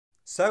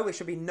So it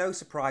should be no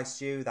surprise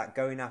to you that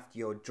going after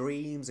your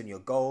dreams and your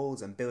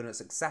goals and building a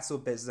successful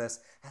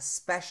business,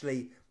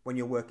 especially when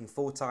you're working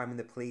full-time in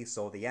the police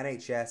or the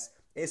NHS,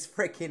 is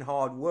freaking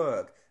hard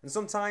work. And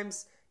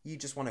sometimes you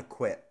just want to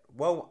quit.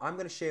 Well, I'm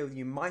going to share with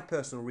you my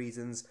personal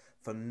reasons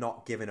for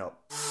not giving up.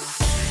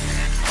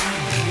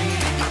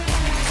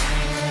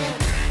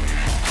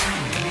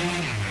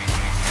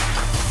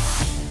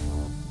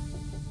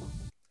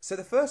 So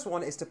the first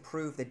one is to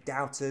prove the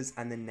doubters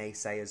and the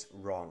naysayers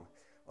wrong.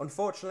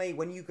 Unfortunately,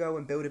 when you go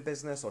and build a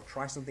business or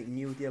try something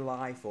new with your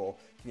life or,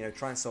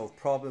 try and solve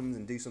problems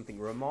and do something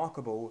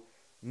remarkable,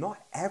 not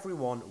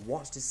everyone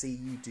wants to see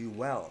you do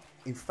well.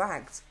 In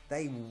fact,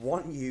 they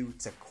want you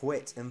to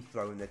quit and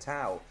throw in the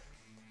towel.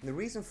 And the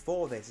reason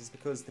for this is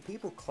because the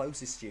people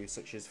closest to you,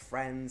 such as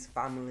friends,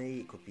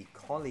 family, it could be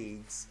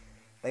colleagues,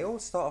 they all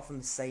start off from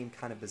the same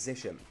kind of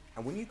position.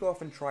 And when you go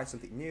off and try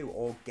something new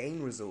or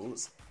gain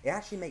results, it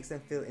actually makes them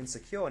feel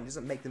insecure and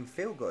doesn't make them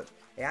feel good.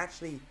 It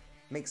actually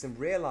makes them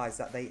realize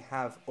that they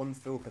have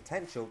unfilled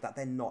potential that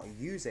they're not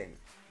using.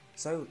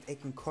 So it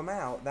can come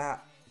out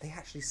that they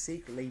actually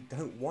secretly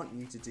don't want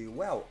you to do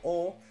well,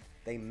 or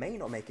they may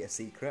not make it a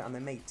secret and they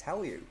may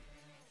tell you.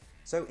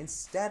 So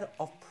instead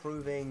of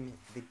proving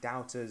the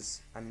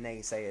doubters and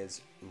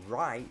naysayers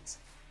right,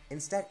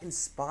 instead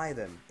inspire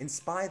them.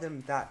 Inspire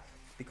them that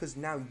because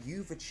now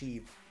you've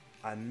achieved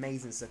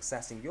amazing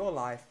success in your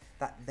life,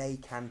 that they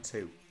can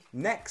too.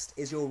 Next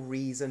is your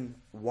reason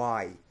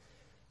why.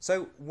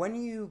 So when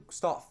you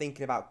start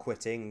thinking about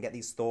quitting and get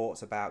these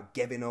thoughts about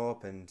giving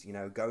up and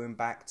going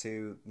back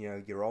to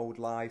your old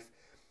life,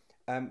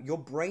 your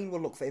brain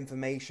will look for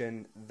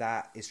information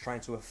that is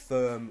trying to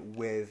affirm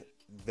with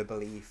the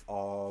belief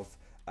of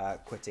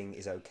quitting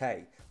is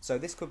okay. So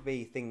this could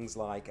be things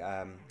like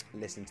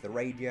listening to the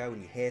radio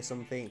and you hear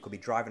something. It could be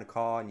driving a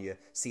car and you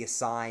see a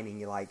sign and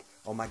you're like,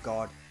 oh my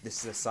god,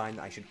 this is a sign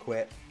that I should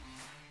quit.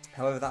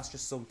 However, that's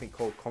just something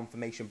called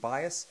confirmation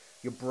bias.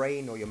 Your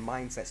brain or your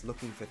mindset's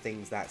looking for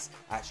things that's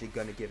actually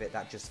going to give it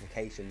that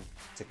justification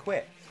to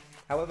quit.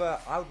 However,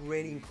 I would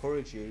really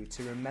encourage you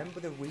to remember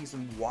the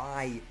reason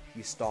why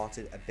you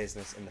started a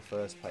business in the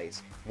first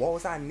place. What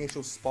was that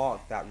initial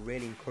spark that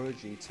really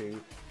encouraged you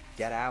to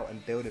get out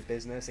and build a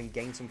business and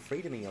gain some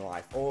freedom in your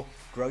life, or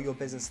grow your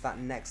business to that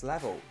next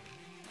level?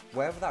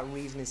 Wherever that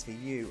reason is for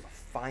you,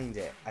 find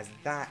it, as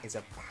that is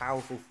a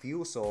powerful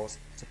fuel source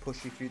to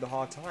push you through the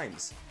hard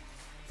times.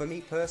 For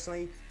me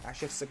personally, at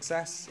Shift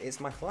Success, it's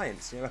my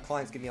clients. My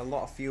clients give me a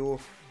lot of fuel,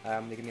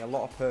 they give me a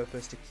lot of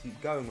purpose to keep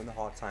going when the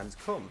hard times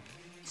come.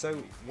 So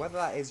whether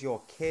that is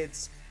your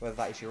kids, whether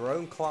that is your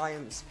own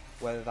clients,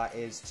 whether that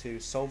is to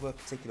solve a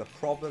particular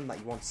problem that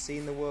you want to see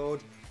in the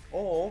world,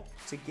 or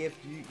to give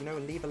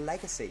leave a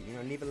legacy.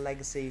 Leave a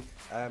legacy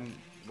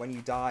when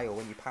you die or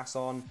when you pass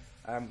on.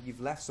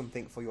 You've left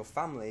something for your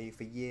family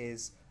for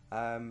years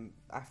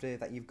after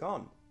that you've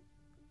gone.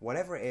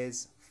 Whatever it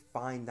is,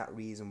 find that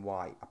reason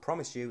why. I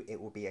promise you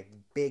it will be a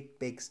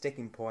big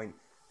sticking point,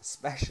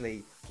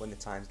 especially when the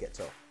times get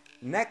tough.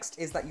 Next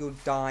is that you'll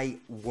die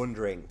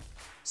wondering.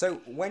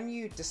 So when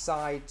you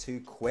decide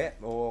to quit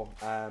or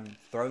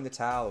throw in the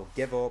towel or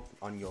give up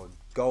on your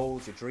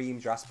goals, your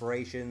dreams, your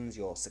aspirations,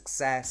 your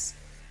success,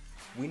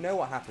 we know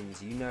what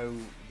happens. You know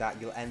that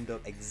you'll end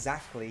up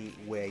exactly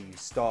where you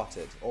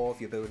started. Or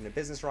if you're building a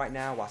business right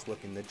now whilst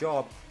working the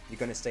job, you're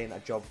going to stay in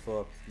that job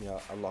for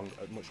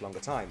a much longer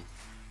time.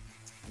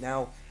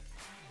 Now,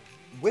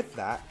 with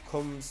that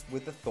comes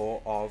with the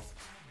thought of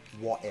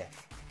what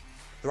if.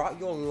 Throughout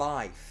your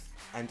life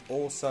and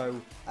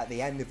also at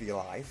the end of your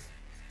life,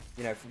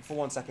 for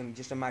 1 second,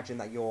 just imagine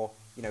that you're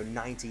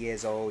 90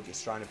 years old, you're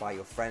surrounded by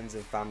your friends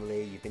and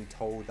family, you've been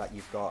told that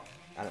you've got,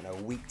 a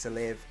week to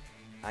live,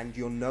 and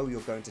you're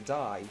going to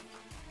die.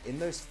 In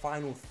those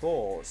final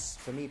thoughts,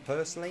 for me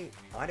personally,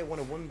 I don't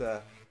want to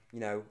wonder,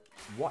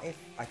 what if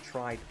I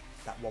tried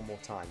that one more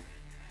time?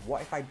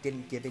 What if I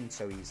didn't give in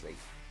so easily?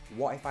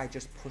 What if I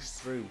just pushed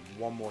through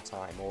one more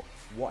time? Or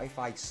what if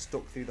I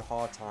stuck through the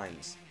hard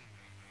times?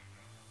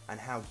 And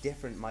how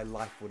different my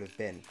life would have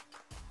been.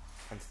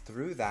 And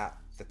through that,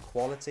 the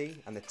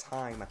quality and the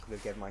time I could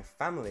have given my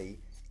family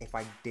if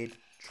I did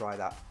try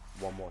that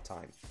one more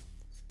time.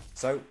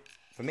 So,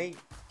 for me,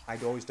 I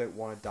always don't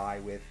want to die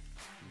with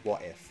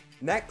what if.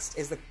 Next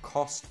is the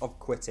cost of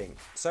quitting.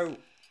 So,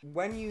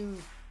 when you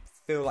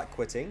feel like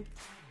quitting,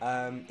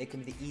 it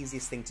can be the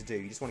easiest thing to do.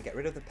 You just want to get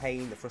rid of the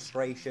pain, the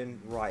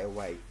frustration right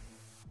away.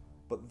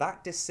 But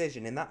that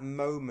decision in that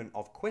moment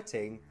of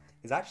quitting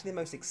is actually the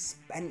most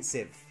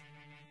expensive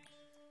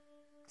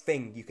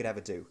thing you could ever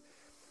do.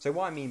 So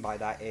what I mean by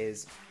that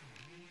is,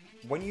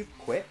 when you've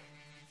quit,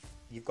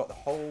 you've got the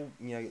whole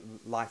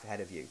life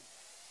ahead of you,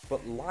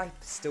 but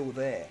life's still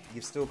there.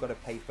 You've still got to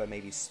pay for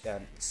maybe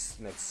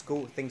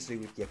school things to do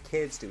with your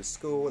kids, do with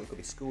school. It could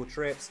be school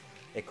trips.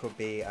 It could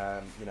be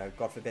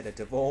God forbid, a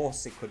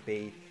divorce. It could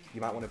be you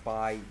might want to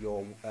buy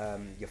your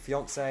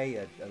fiance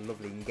a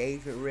lovely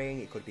engagement ring.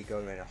 It could be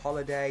going on a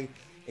holiday.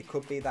 It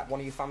could be that one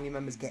of your family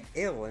members get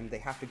ill and they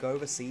have to go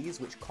overseas,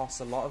 which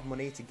costs a lot of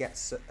money to get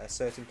a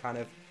certain kind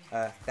of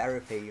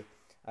therapy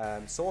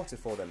sorted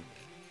for them.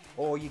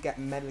 or you get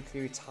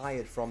medically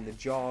retired from the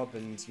job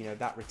and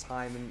that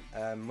retirement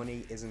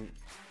money isn't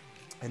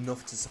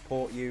enough to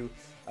support you.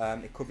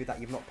 It could be that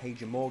you've not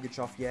paid your mortgage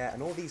off yet,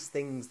 and all these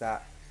things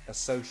that are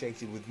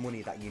associated with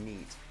money that you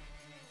need.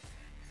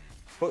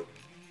 But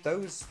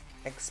those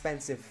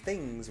expensive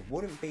things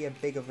wouldn't be a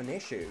big of an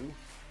issue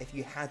if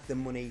you had the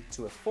money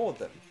to afford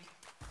them.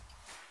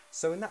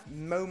 So in that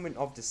moment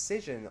of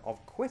decision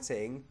of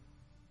quitting,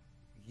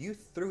 you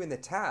threw in the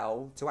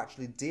towel to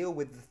actually deal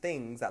with the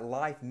things that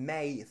life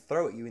may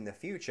throw at you in the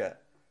future.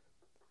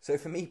 So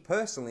for me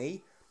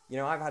personally,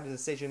 I've had a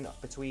decision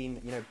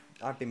between,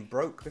 I've been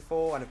broke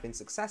before and I've been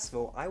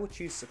successful. I would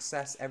choose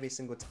success every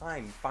single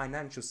time,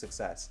 financial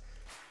success,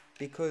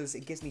 because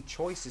it gives me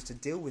choices to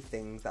deal with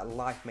things that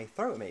life may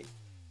throw at me.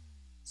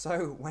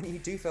 So when you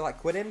do feel like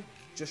quitting,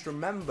 just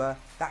remember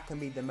that can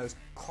be the most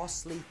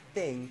costly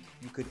thing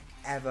you could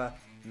ever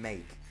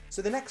make.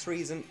 So the next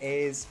reason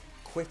is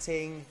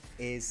quitting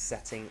is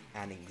setting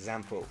an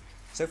example.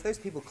 So for those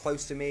people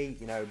close to me,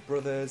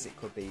 brothers, it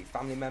could be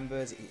family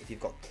members, if you've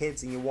got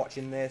kids and you're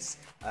watching this,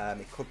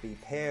 it could be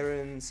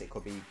parents, it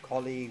could be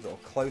colleagues or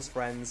close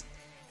friends.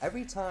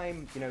 Every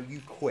time,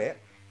 you quit,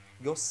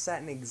 you're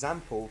setting an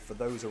example for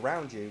those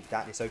around you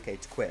that it's okay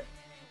to quit.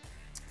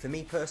 For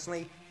me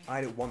personally, I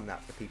don't want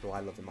that for the people I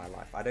love in my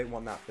life. I don't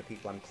want that for the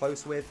people I'm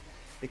close with,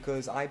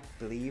 because I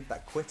believe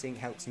that quitting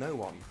helps no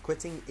one.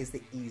 Quitting is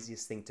the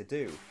easiest thing to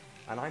do.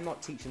 And I'm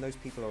not teaching those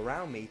people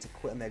around me to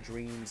quit on their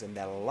dreams and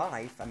their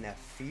life and their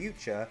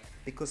future,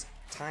 because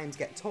times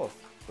get tough.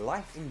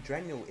 Life in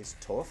general is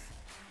tough.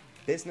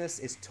 Business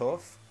is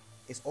tough.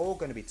 It's all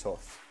going to be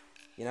tough.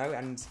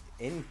 And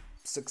in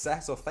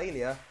success or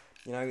failure,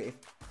 if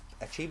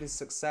achieving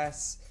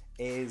success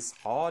is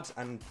hard,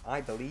 and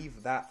I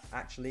believe that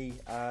actually,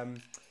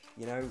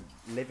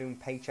 living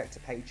paycheck to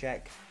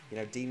paycheck,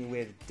 dealing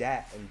with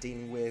debt and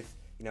dealing with,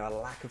 a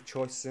lack of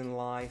choices in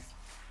life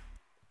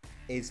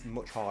is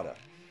much harder.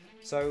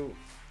 So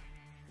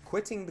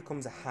quitting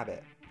becomes a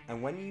habit,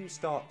 and when you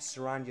start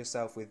surround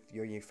yourself with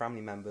your family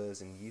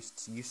members and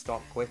you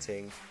start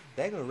quitting,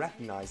 they're going to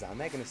recognize that and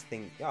they're going to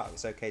think, oh,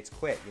 it's okay to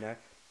quit.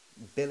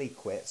 Billy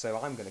quit, so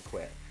I'm going to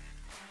quit.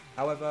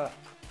 However,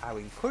 I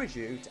would encourage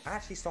you to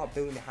actually start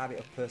building the habit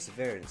of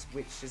perseverance,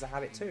 which is a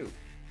habit too.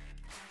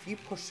 If you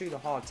push through the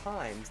hard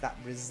times, that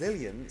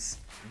resilience,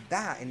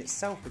 that in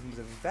itself becomes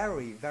a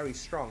very, very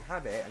strong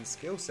habit and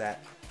skill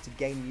set to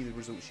gain you the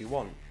results you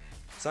want.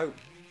 So,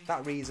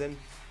 that reason,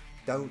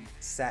 don't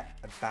set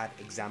a bad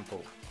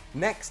example.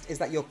 Next is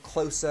that you're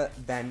closer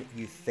than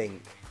you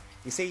think.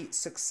 You see,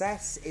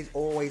 success is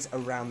always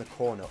around the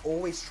corner.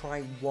 Always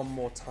try one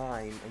more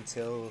time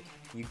until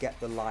you get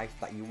the life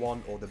that you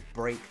want or the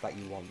break that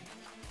you want.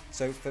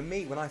 So for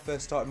me, when I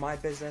first started my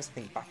business, I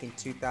think back in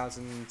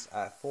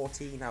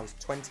 2014, I was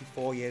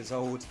 24 years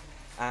old,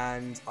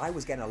 and I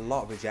was getting a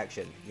lot of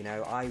rejection.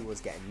 I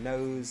was getting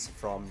no's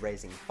from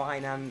raising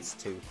finance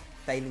to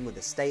failing with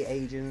estate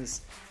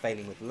agents,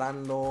 failing with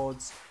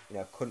landlords,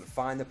 couldn't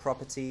find the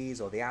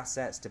properties or the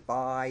assets to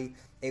buy.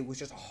 It was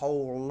just a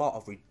whole lot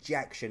of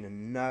rejection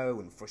and no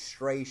and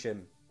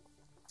frustration.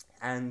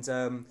 And,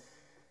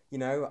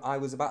 I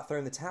was about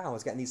throwing the towel. I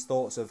was getting these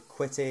thoughts of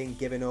quitting,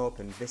 giving up,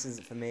 and this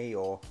isn't for me,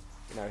 or,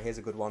 here's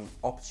a good one,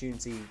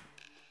 opportunity,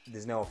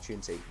 there's no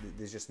opportunity.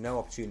 There's just no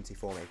opportunity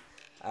for me.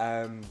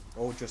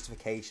 All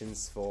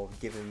justifications for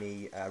giving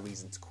me a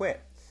reason to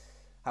quit.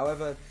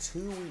 However,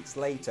 2 weeks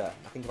later,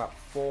 I think about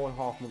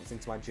 4.5 months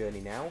into my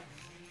journey now,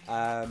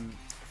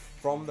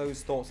 from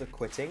those thoughts of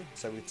quitting,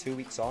 so with 2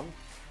 weeks on,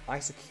 I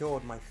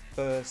secured my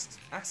first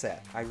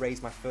asset. I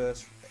raised my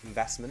first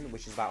investment,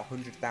 which is about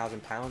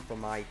 £100,000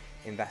 from my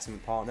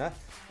investment partner,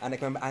 and I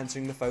can remember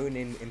answering the phone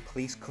in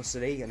police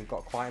custody and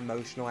got quite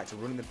emotional. I had to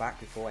run in the back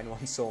before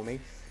anyone saw me,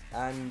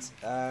 and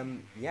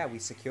we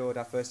secured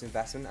our first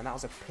investment, and that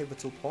was a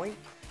pivotal point.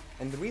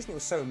 And the reason it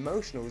was so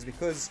emotional was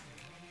because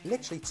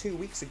literally 2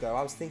 weeks ago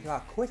I was thinking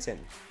about quitting.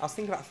 I was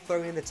thinking about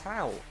throwing in the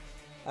towel.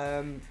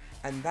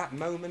 And that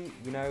moment,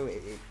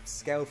 it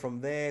scaled from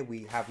there.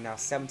 We have now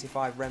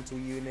 75 rental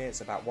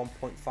units, about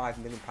 £1.5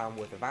 million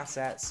worth of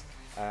assets,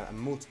 a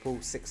multiple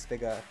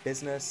six-figure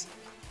business.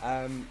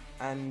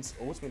 And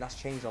ultimately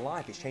that's changed our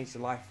life. It's changed the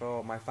life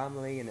for my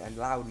family and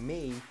allowed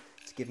me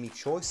to give me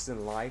choices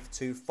in life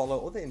to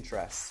follow other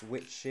interests,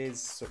 which is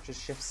such as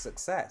Shift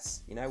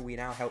Success. We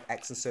now help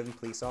ex-and-serving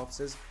police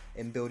officers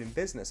in building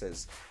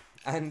businesses.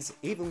 And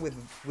even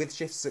with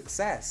Shift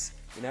Success,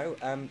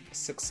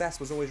 success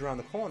was always around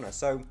the corner.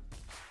 So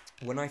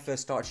when I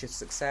first started Shift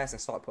Success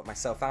and started putting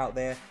myself out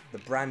there, the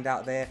brand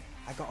out there,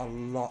 I got a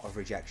lot of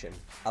rejection,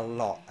 a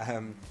lot.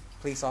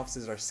 Police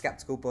officers are a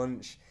skeptical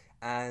bunch,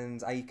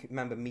 and I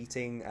remember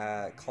meeting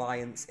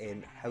clients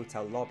in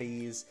hotel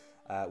lobbies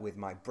with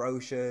my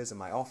brochures and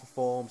my offer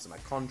forms and my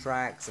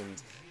contracts,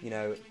 and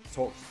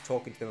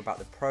talking to them about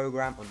the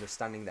program,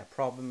 understanding their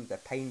problems, their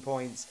pain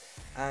points.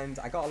 And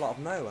I got a lot of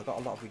no, I got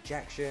a lot of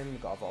rejection,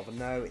 got a lot of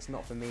no, it's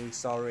not for me,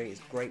 sorry, it's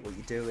great what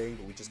you're doing,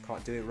 but we just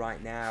can't do it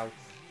right now.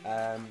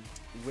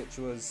 which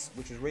was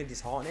really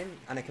disheartening.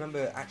 And I can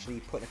remember actually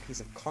putting a piece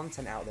of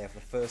content out there for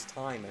the first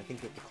time, and I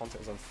think the content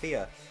was on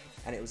fear,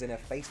 and it was in a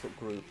Facebook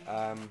group.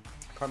 I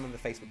can't remember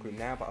the Facebook group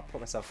now, but I put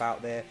myself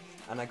out there,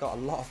 and I got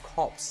a lot of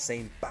cops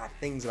saying bad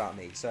things about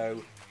me.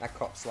 So that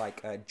cops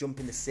like jump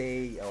in the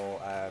sea, or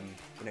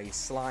you know, you're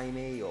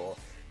slimy, or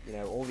you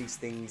know, all these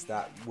things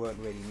that weren't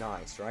really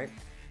nice, right?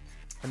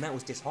 And that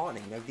was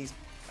disheartening. You know, these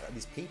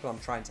people I'm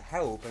trying to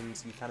help,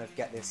 and you kind of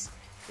get this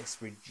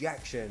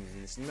rejection,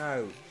 this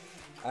no.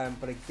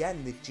 But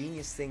again, the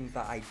genius thing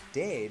that I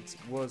did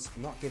was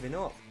not giving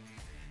up,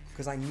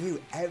 because I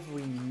knew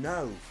every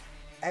no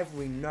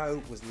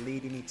was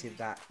leading me to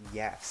that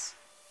yes.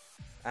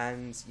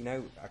 And you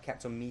know, I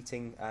kept on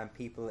meeting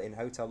people in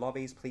hotel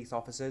lobbies, police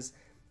officers,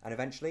 and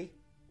eventually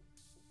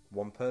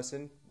one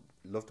person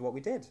loved what we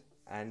did,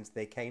 and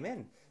they came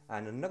in,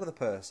 and another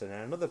person,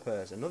 and another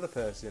person, another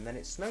person, and then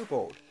it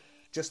snowballed,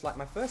 just like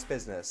my first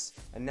business.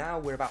 And now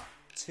we're about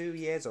 2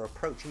 years, or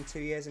approaching 2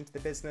 years into the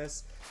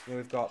business. You know,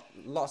 we've got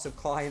lots of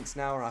clients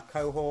now in our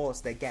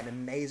cohorts. They're getting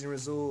amazing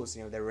results.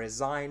 You know, they're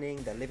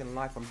resigning, they're living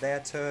life on their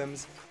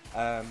terms,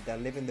 they're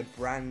living the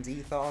brand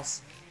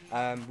ethos.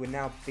 We're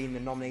now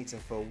being nominated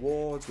for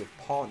awards. We've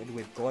partnered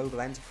with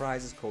global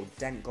enterprises called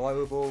Dent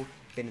Global,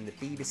 been in the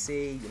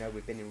BBC, you know,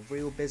 we've been in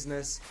real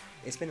business.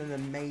 It's been an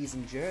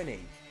amazing journey.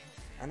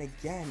 And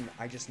again,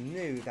 I just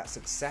knew that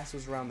success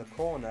was around the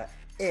corner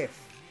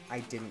if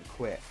I didn't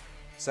quit.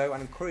 So I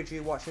encourage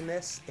you watching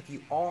this, if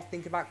you are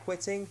thinking about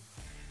quitting,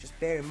 just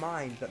bear in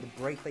mind that the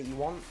break that you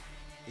want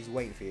is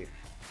waiting for you,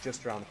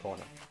 just around the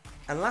corner.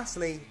 And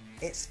lastly,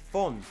 it's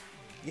fun.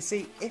 You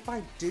see, if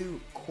I do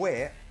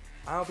quit,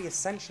 I'll be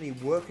essentially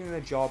working in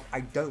a job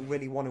I don't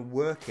really want to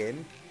work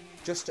in,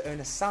 just to earn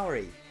a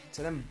salary,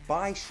 to then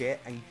buy shit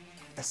and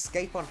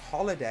escape on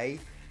holiday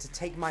to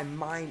take my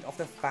mind off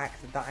the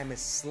fact that I'm a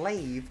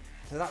slave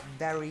to that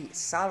very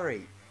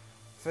salary.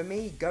 For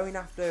me, going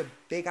after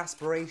big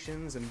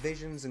aspirations and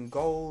visions and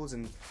goals,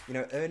 and you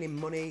know, earning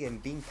money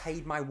and being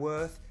paid my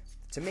worth,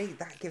 to me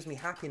that gives me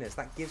happiness,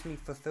 that gives me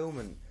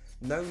fulfillment.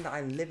 Knowing that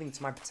I'm living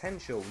to my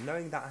potential,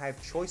 knowing that I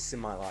have choices in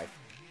my life,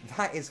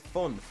 that is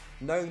fun.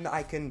 Knowing that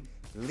I can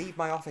leave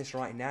my office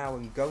right now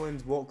and go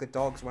and walk the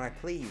dogs when I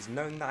please,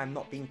 knowing that I'm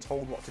not being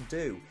told what to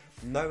do,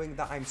 knowing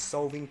that I'm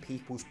solving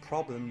people's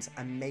problems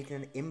and making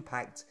an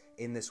impact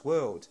in this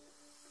world.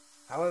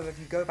 However, if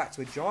you go back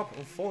to a job,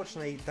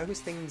 unfortunately, those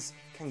things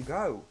can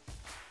go,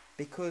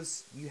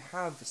 because you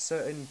have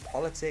certain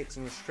politics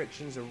and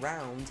restrictions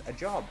around a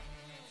job.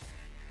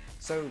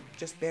 So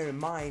just bear in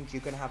mind,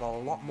 you're going to have a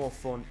lot more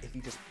fun if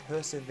you just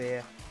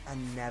persevere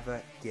and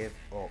never give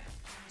up.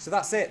 So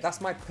that's it. That's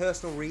my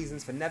personal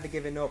reasons for never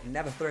giving up,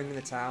 never throwing in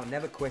the towel,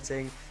 never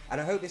quitting. And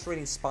I hope this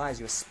really inspires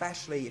you,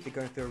 especially if you're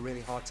going through a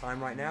really hard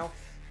time right now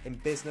in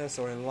business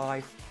or in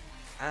life.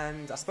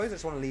 And I suppose I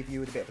just want to leave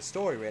you with a bit of a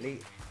story, really,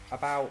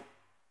 about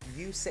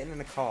you sitting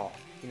in a car.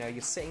 You know,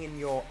 you're sitting in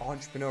your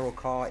entrepreneurial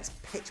car, it's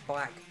pitch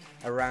black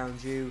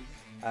around you,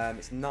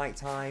 it's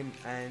nighttime,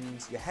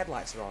 and your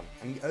headlights are on,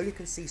 and you only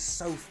can see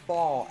so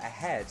far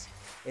ahead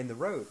in the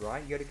road,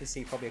 right? You only can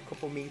see probably a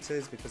couple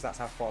meters, because that's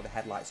how far the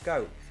headlights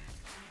go.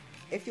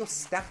 If you're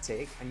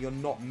static and you're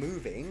not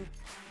moving,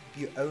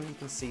 you only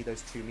can see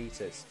those 2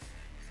 meters.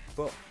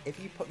 But if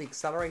you put the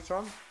accelerator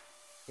on,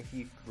 if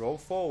you roll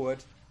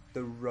forward,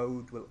 the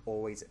road will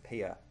always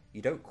appear.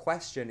 You don't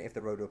question if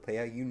the road will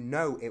appear, you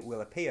know it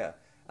will appear.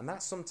 And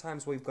that's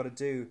sometimes what you've got to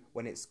do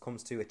when it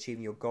comes to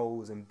achieving your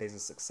goals and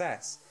business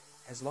success.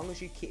 As long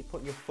as you keep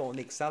putting your foot on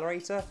the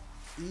accelerator,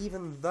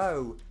 even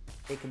though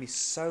it can be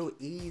so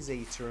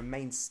easy to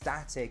remain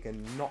static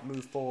and not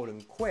move forward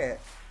and quit,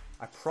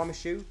 I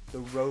promise you the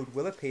road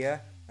will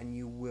appear and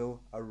you will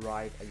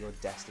arrive at your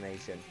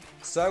destination.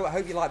 So I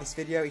hope you liked this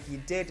video. If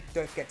you did,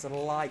 don't forget to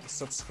like,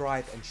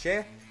 subscribe and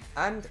share,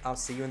 and I'll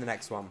see you in the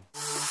next one.